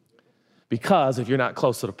 Because if you're not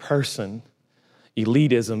close to the person,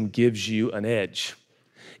 elitism gives you an edge.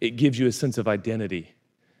 It gives you a sense of identity.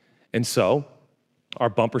 And so our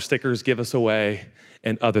bumper stickers give us away,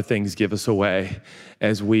 and other things give us away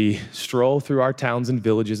as we stroll through our towns and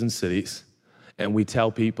villages and cities, and we tell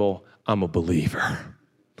people, I'm a believer.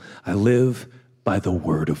 I live by the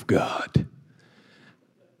word of God.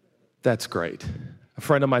 That's great. A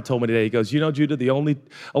friend of mine told me today, he goes, you know, Judah, the only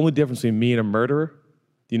difference between me and a murderer,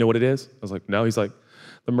 do you know what it is? I was like, no. He's like,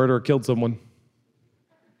 the murderer killed someone.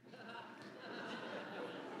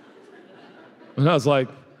 And I was like,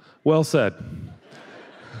 well said.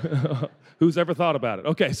 Who's ever thought about it?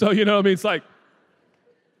 Okay, so you know what I mean? It's like,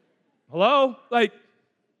 hello? Like,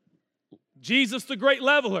 Jesus the great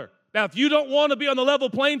leveler. Now, if you don't want to be on the level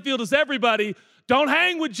playing field as everybody, don't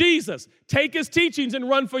hang with Jesus. Take his teachings and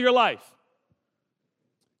run for your life.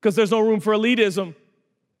 Because there's no room for elitism.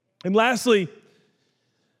 And lastly,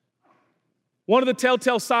 one of the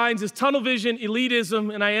telltale signs is tunnel vision,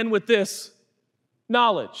 elitism, and I end with this,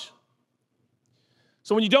 knowledge.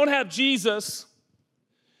 So when you don't have Jesus,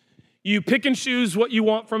 you pick and choose what you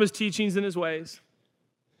want from his teachings and his ways.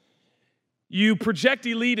 You project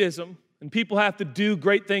elitism, and people have to do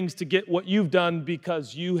great things to get what you've done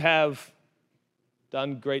because you have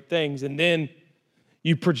done great things. And then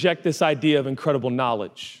you project this idea of incredible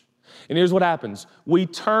knowledge. And here's what happens. We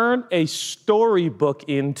turn a storybook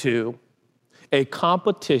into a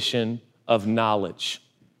competition of knowledge.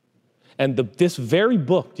 And this very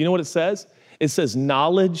book, do you know what it says? It says,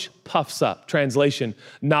 knowledge puffs up. Translation,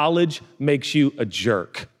 knowledge makes you a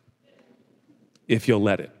jerk if you'll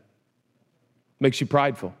let it. Makes you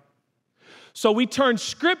prideful. So we turn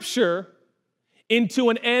scripture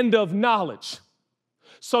into an end of knowledge.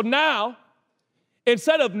 So now,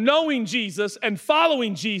 instead of knowing Jesus and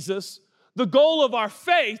following Jesus, the goal of our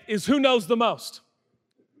faith is who knows the most.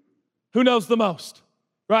 Who knows the most,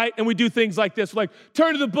 right? And we do things like this, like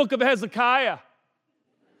turn to the book of Hezekiah.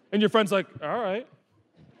 And your friend's like, all right.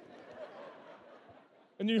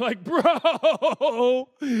 And you're like, bro,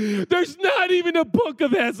 there's not even a book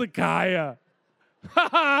of Hezekiah.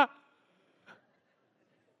 I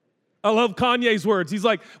love Kanye's words. He's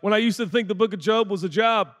like, when I used to think the book of Job was a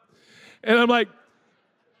job. And I'm like,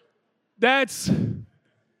 but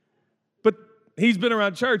he's been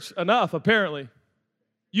around church enough, apparently.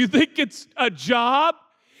 You think it's a job?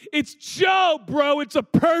 It's Job, bro. It's a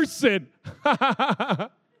person.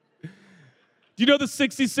 Do you know the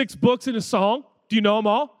 66 books in a song? Do you know them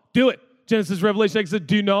all? Do it. Genesis, Revelation, Exodus.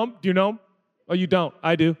 Do you know them? Do you know them? Oh, you don't.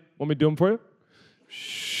 I do. Want me to do them for you?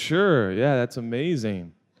 Sure. Yeah, that's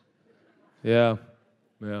amazing. Yeah.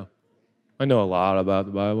 I know a lot about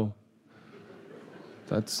the Bible.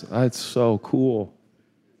 That's so cool.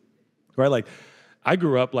 Right? Like, I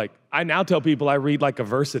grew up, like, I now tell people I read like a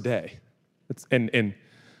verse a day. And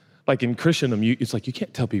like in Christendom, it's like you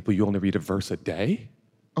can't tell people you only read a verse a day.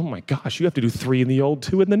 Oh my gosh, you have to do 3 in the old,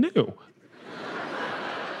 2 in the new.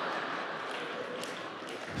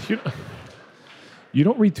 You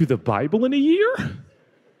don't read through the Bible in a year?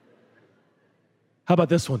 How about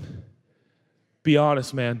this one? Be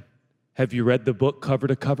honest, man. Have you read the book cover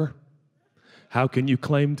to cover? How can you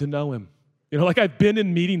claim to know him? You know, like I've been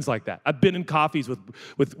in meetings like that. I've been in coffees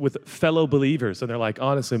with fellow believers, and they're like,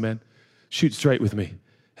 honestly, man, shoot straight with me.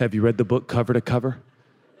 Have you read the book cover to cover?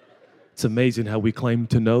 It's amazing how we claim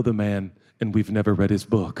to know the man, and we've never read his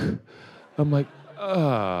book. I'm like,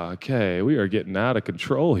 okay, we are getting out of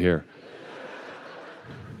control here.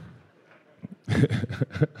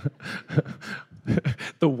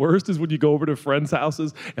 The worst is when you go over to friends'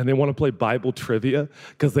 houses and they want to play Bible trivia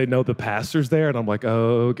because they know the pastor's there, and I'm like,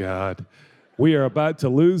 oh, God. We are about to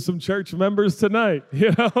lose some church members tonight,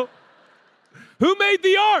 you know? Who made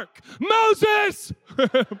the ark? Moses!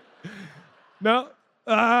 No?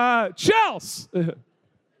 Chelsea!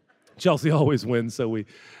 Chelsea always wins, so we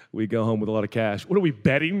go home with a lot of cash. What are we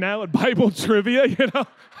betting now at Bible trivia, you know?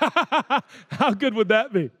 How good would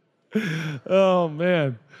that be? Oh,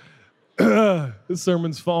 man. This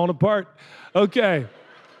sermon's falling apart. Okay.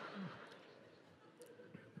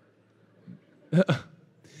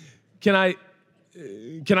 Can I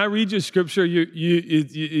read you scripture?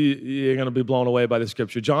 You're going to be blown away by the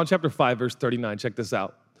scripture. John chapter 5, verse 39. Check this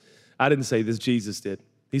out. I didn't say this. Jesus did.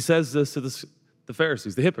 He says this to the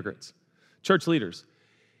Pharisees, the hypocrites, church leaders.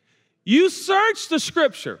 You search the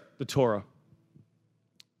scripture, the Torah.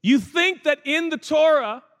 You think that in the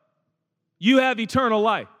Torah, you have eternal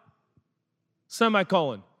life.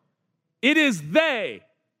 Semicolon. It is they,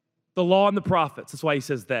 the law and the prophets. That's why he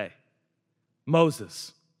says they.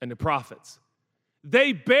 Moses and the prophets.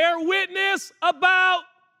 They bear witness about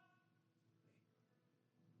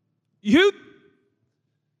you.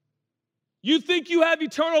 You think you have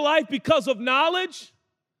eternal life because of knowledge?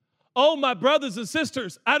 Oh, my brothers and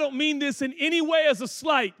sisters, I don't mean this in any way as a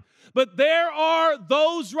slight, but there are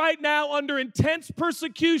those right now under intense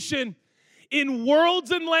persecution in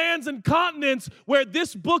worlds and lands and continents where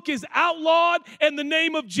this book is outlawed and the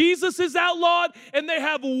name of Jesus is outlawed, and they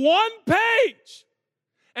have one page.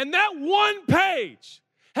 And that one page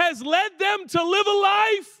has led them to live a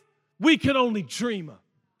life we can only dream of.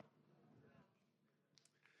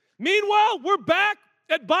 Meanwhile, we're back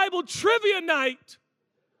at Bible trivia night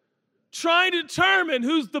trying to determine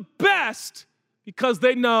who's the best because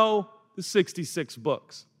they know the 66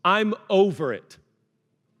 books. I'm over it.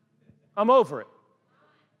 I'm over it.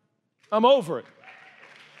 I'm over it.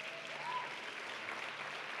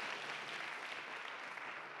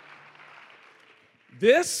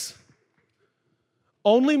 This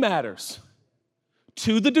only matters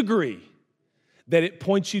to the degree that it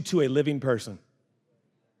points you to a living person.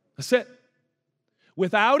 That's it.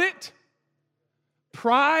 Without it,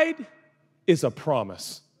 pride is a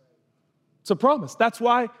promise. It's a promise. That's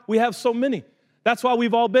why we have so many. That's why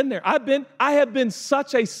we've all been there. I have been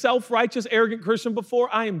such a self-righteous, arrogant Christian before.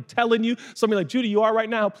 I am telling you. Somebody like, Judy, you are right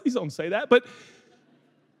now. Please don't say that. But have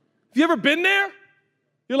you ever been there?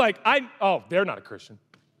 You're like, they're not a Christian.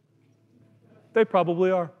 They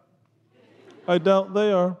probably are. I doubt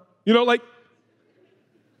they are. You know, like,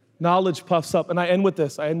 knowledge puffs up. And I end with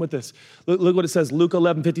this. Look what it says, Luke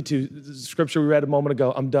 11:52, scripture we read a moment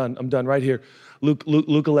ago. I'm done right here. Luke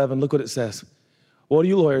 11, look what it says. What are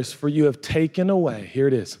you lawyers? For you have taken away, here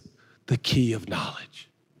it is, the key of knowledge.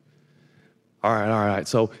 All right.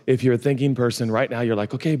 So if you're a thinking person right now, you're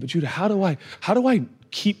like, okay, but Judah, how do I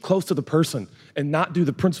keep close to the person and not do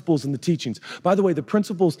the principles and the teachings? By the way, the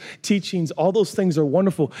principles, teachings, all those things are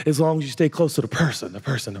wonderful as long as you stay close to the person.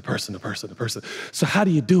 So how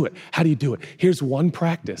do you do it? Here's one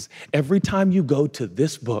practice. Every time you go to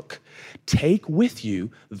this book, take with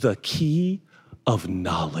you the key of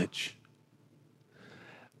knowledge.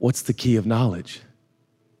 What's the key of knowledge?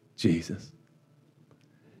 Jesus.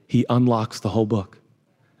 He unlocks the whole book.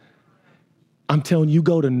 I'm telling you,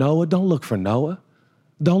 go to Noah, don't look for Noah.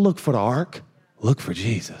 Don't look for the ark, look for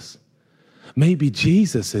Jesus. Maybe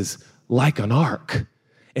Jesus is like an ark,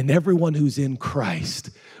 and everyone who's in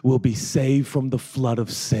Christ will be saved from the flood of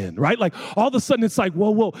sin, right? Like all of a sudden it's like,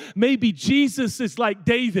 whoa, maybe Jesus is like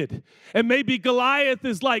David, and maybe Goliath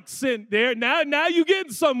is like sin. There, now you're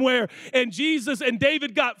getting somewhere. And Jesus and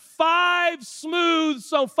David got 5 smooth,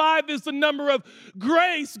 so 5 is the number of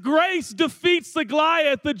grace. Grace defeats the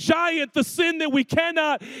Goliath, the giant, the sin that we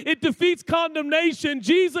cannot. It defeats condemnation.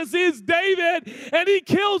 Jesus is David, and he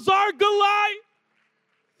kills our Goliath.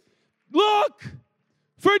 Look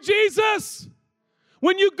for Jesus.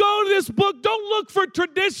 When you go to this book, don't look for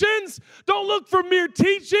traditions. Don't look for mere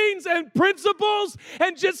teachings and principles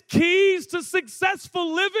and just keys to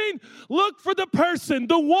successful living. Look for the person,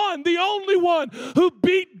 the one, the only one who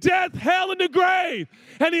beat death, hell, and the grave,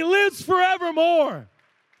 and he lives forevermore.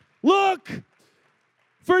 Look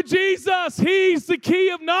for Jesus. He's the key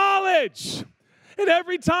of knowledge. And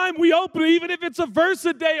every time we open it, even if it's a verse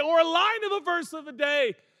a day or a line of a verse of a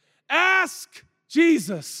day, ask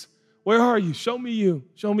Jesus, where are you? Show me you.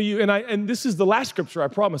 Show me you. And this is the last scripture, I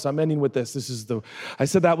promise. I'm ending with this. I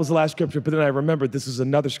said that was the last scripture, but then I remembered this is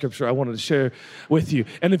another scripture I wanted to share with you.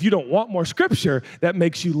 And if you don't want more scripture, that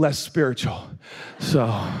makes you less spiritual. So,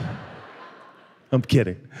 I'm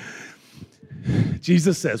kidding.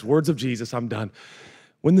 Jesus says, words of Jesus, I'm done.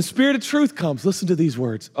 When the Spirit of truth comes, listen to these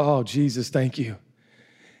words. Oh, Jesus, thank you.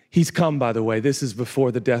 He's come, by the way. This is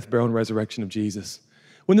before the death, burial, and resurrection of Jesus.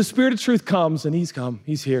 When the Spirit of truth comes, and he's come,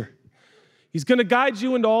 he's here. He's going to guide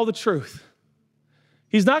you into all the truth.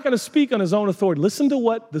 He's not going to speak on his own authority. Listen to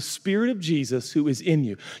what the Spirit of Jesus who is in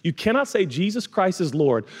you. You cannot say Jesus Christ is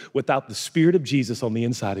Lord without the Spirit of Jesus on the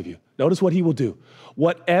inside of you. Notice what he will do.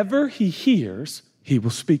 Whatever he hears, he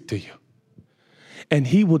will speak to you. And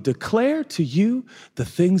he will declare to you the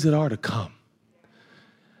things that are to come.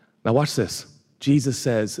 Now watch this. Jesus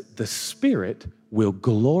says, the Spirit will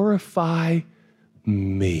glorify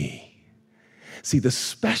me. See, the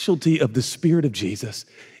specialty of the Spirit of Jesus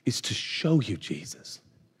is to show you Jesus.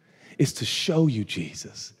 It's to show you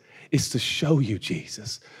Jesus. It's to show you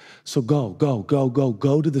Jesus. So go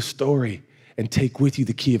to the story and take with you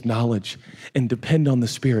the key of knowledge and depend on the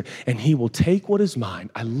Spirit. And he will take what is mine.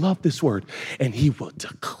 I love this word. And he will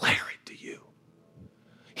declare it to you.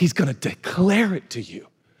 He's going to declare it to you.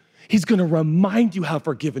 He's going to remind you how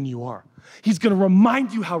forgiven you are. He's going to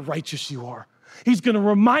remind you how righteous you are. He's going to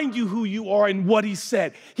remind you who you are and what he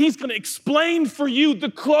said. He's going to explain for you the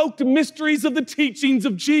cloaked mysteries of the teachings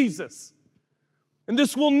of Jesus. And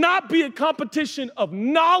this will not be a competition of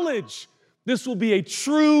knowledge. This will be a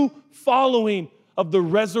true following of the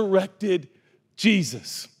resurrected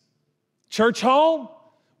Jesus. Church home,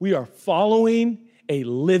 we are following a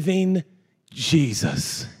living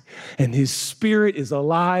Jesus. And his Spirit is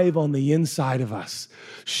alive on the inside of us,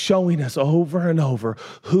 showing us over and over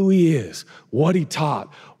who he is, what he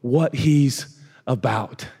taught, what he's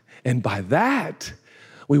about. And by that,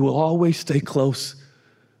 we will always stay close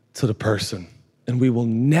to the person, and we will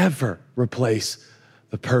never replace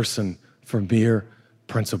the person for mere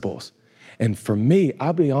principles. And for me,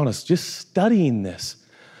 I'll be honest, just studying this,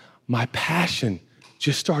 my passion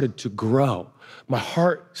just started to grow. My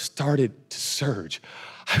heart started to surge.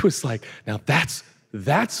 I was like, now that's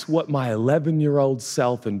what my 11-year-old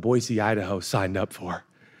self in Boise, Idaho signed up for.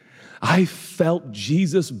 I felt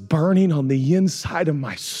Jesus burning on the inside of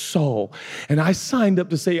my soul. And I signed up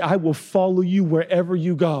to say, I will follow you wherever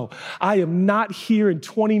you go. I am not here in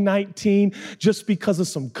 2019 just because of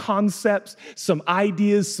some concepts, some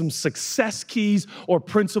ideas, some success keys or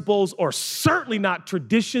principles, or certainly not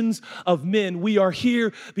traditions of men. We are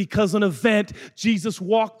here because an event, Jesus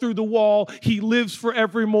walked through the wall. He lives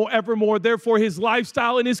forevermore. Therefore, his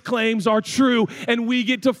lifestyle and his claims are true, and we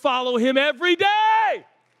get to follow him every day.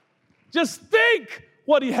 Just think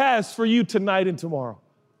what he has for you tonight and tomorrow.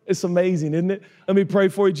 It's amazing, isn't it? Let me pray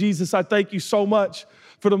for you. Jesus, I thank you so much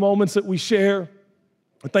for the moments that we share.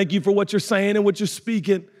 I thank you for what you're saying and what you're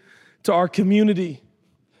speaking to our community.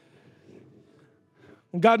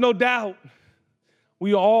 And God, no doubt,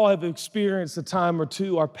 we all have experienced a time or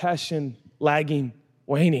two, our passion lagging,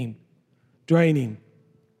 waning, draining.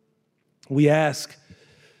 We ask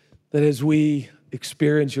that as we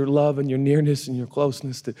experience your love and your nearness and your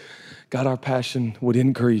closeness, that God, our passion would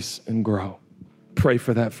increase and grow. Pray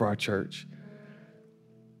for that for our church.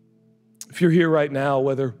 If you're here right now,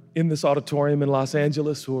 whether in this auditorium in Los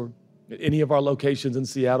Angeles or at any of our locations in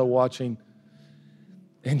Seattle watching,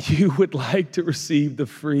 and you would like to receive the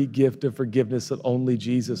free gift of forgiveness that only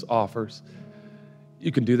Jesus offers,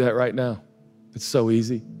 you can do that right now. It's so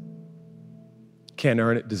easy. Can't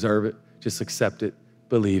earn it, deserve it. Just accept it,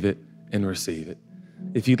 believe it, and receive it.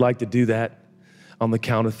 If you'd like to do that, on the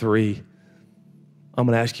count of 3, I'm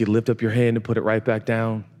going to ask you to lift up your hand and put it right back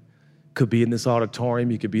down. Could be in this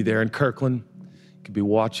auditorium. You could be there in Kirkland. You could be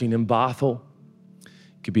watching in Bothell.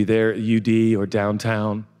 You could be there at UD or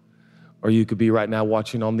downtown. Or you could be right now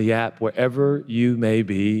watching on the app. Wherever you may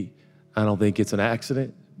be, I don't think it's an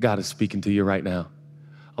accident. God is speaking to you right now.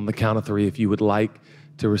 On the count of 3, if you would like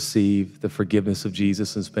to receive the forgiveness of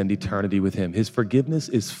Jesus and spend eternity with him. His forgiveness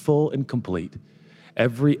is full and complete.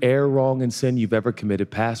 Every error, wrong, and sin you've ever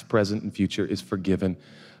committed, past, present, and future, is forgiven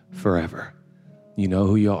forever. You know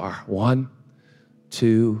who you are. 1,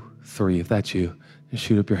 2, 3. If that's you, just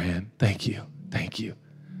shoot up your hand. Thank you. Thank you.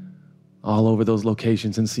 All over those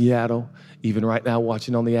locations in Seattle, even right now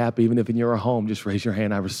watching on the app, even if you're at home, just raise your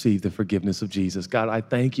hand. I receive the forgiveness of Jesus. God, I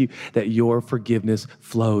thank you that your forgiveness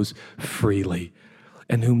flows freely.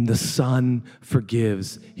 And whom the Son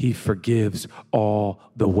forgives, he forgives all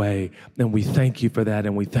the way. And we thank you for that,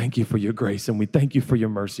 and we thank you for your grace, and we thank you for your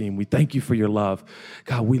mercy, and we thank you for your love.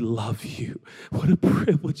 God, we love you. What a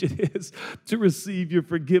privilege it is to receive your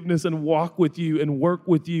forgiveness and walk with you and work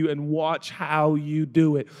with you and watch how you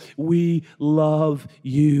do it. We love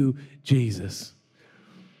you, Jesus.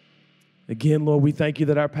 Again, Lord, we thank you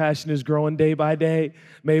that our passion is growing day by day.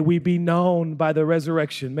 May we be known by the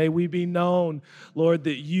resurrection. May we be known, Lord,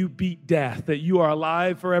 that you beat death, that you are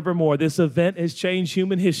alive forevermore. This event has changed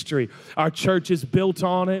human history. Our church is built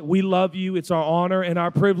on it. We love you. It's our honor and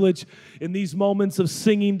our privilege in these moments of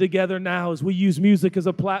singing together now as we use music as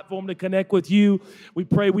a platform to connect with you. We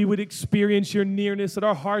pray we would experience your nearness, that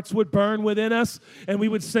our hearts would burn within us, and we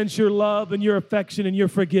would sense your love and your affection and your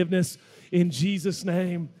forgiveness. In Jesus'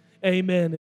 name, amen.